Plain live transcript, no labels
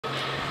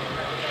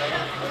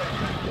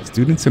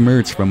Students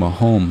emerged from a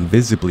home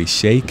visibly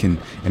shaken.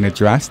 In a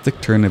drastic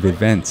turn of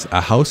events,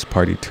 a house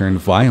party turned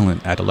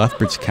violent at a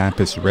Lethbridge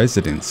campus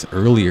residence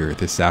earlier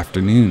this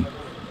afternoon.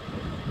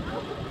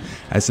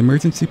 As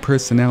emergency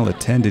personnel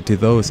attended to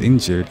those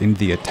injured in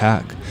the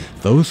attack,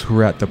 those who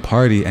were at the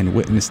party and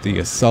witnessed the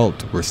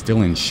assault were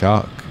still in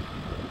shock.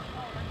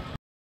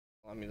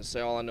 To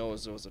say all I know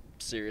is there was a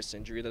serious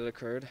injury that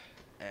occurred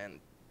and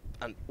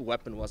a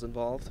weapon was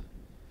involved,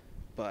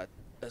 but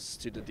as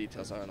to the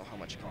details, I don't know how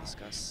much I can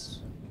discuss.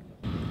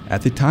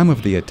 At the time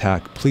of the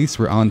attack, police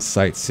were on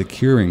site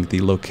securing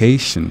the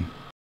location.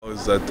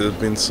 Is that there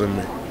have been some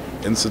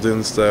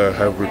incidents that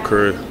have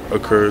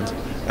occurred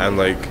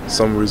and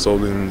some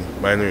result in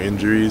minor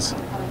injuries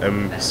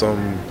and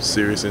some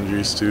serious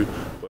injuries too.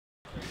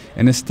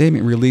 In a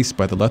statement released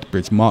by the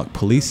Lethbridge Mock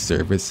Police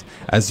Service,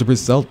 as a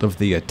result of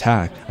the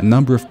attack, a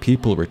number of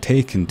people were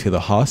taken to the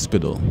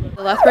hospital.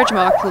 The Lethbridge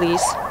Mock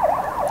Police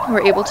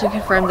were able to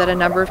confirm that a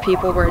number of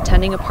people were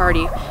attending a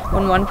party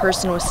when one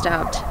person was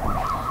stabbed.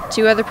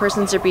 2 other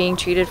persons are being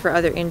treated for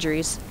other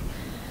injuries.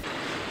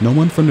 No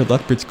one from the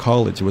Lethbridge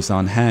College was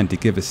on hand to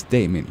give a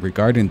statement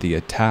regarding the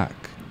attack.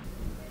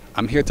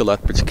 I'm here at the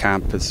Lethbridge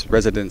campus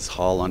residence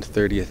hall on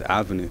 30th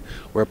Avenue,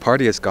 where a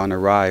party has gone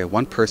awry.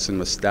 1 person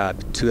was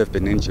stabbed, 2 have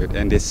been injured,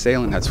 and the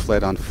assailant has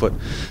fled on foot.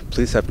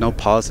 Police have no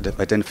positive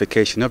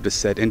identification of the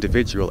said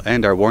individual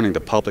and are warning the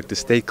public to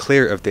stay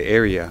clear of the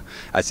area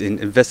as an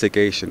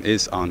investigation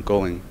is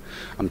ongoing.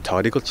 I'm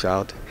Todd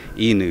Eaglechild,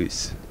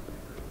 eNews.